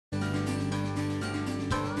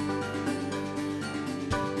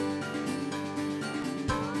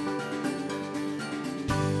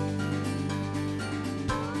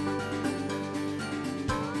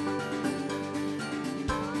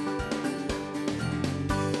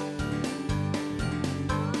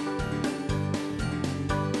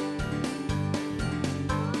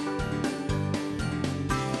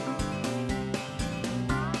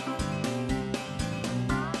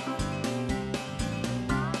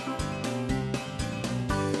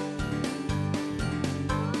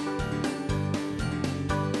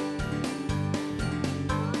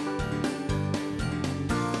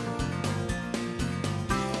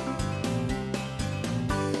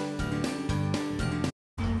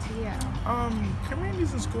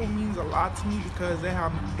Communities in school means a lot to me because it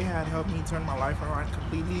had helped me turn my life around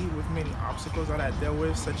completely with many obstacles that I dealt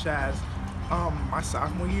with, such as my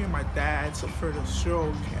sophomore year, my dad suffered a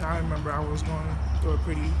stroke, and I remember I was going through a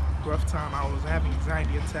pretty rough time. I was having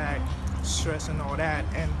anxiety attack, stress, and all that,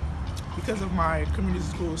 and because of my community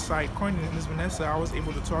school site coordinator, Ms. Vanessa, I was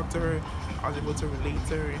able to talk to her, I was able to relate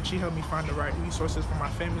to her, and she helped me find the right resources for my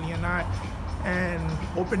family and I, and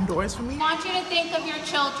open doors for me. I want you to think of your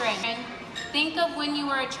children. Think of when you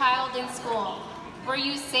were a child in school. Were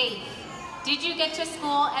you safe? Did you get to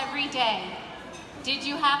school every day? Did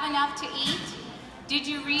you have enough to eat? Did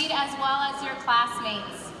you read as well as your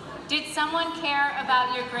classmates? Did someone care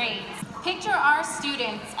about your grades? Picture our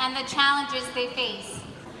students and the challenges they face.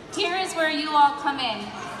 Here is where you all come in,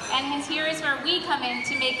 and here is where we come in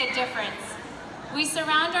to make a difference. We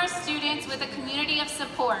surround our students with a community of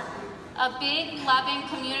support, a big, loving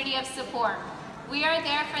community of support. We are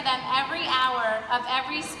there for them every hour of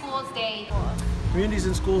every school's day. Communities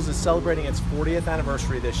in Schools is celebrating its 40th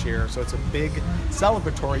anniversary this year, so it's a big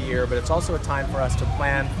celebratory year, but it's also a time for us to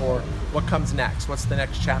plan for what comes next, what's the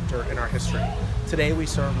next chapter in our history. Today we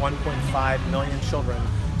serve 1.5 million children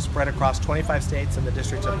spread across 25 states and the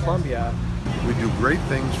District of Columbia. We do great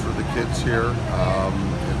things for the kids here.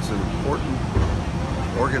 It's an important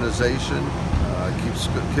organization, keeps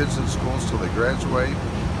kids in schools till they graduate,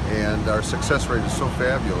 and our success rate is so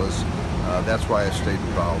fabulous. That's why I stayed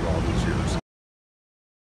involved all these years.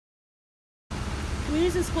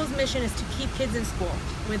 Communities in Schools' mission is to keep kids in school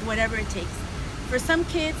with whatever it takes. For some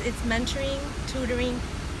kids, it's mentoring, tutoring.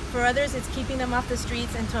 For others, it's keeping them off the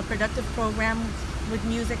streets into a productive program with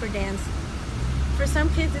music or dance. For some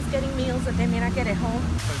kids, it's getting meals that they may not get at home.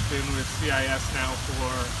 I've been with CIS now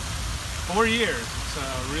for 4 years. It's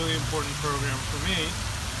a really important program for me.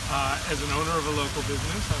 As an owner of a local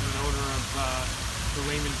business, I'm an owner of the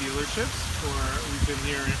Lehman dealerships. We've been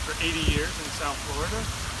here for 80 years in South Florida.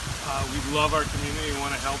 We love our community and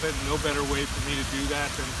want to help it. No better way for me to do that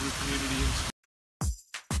than through community in school.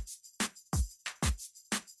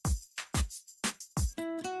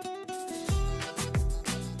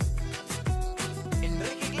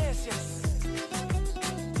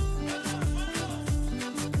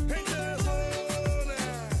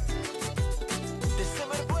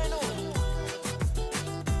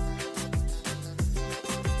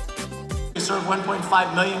 We serve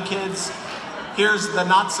 1.5 million kids. Here's the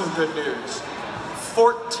not so good news.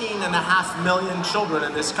 14.5 million children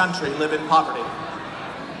in this country live in poverty.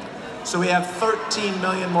 So we have 13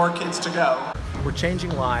 million more kids to go. We're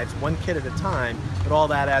changing lives one kid at a time, but all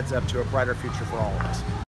that adds up to a brighter future for all of us.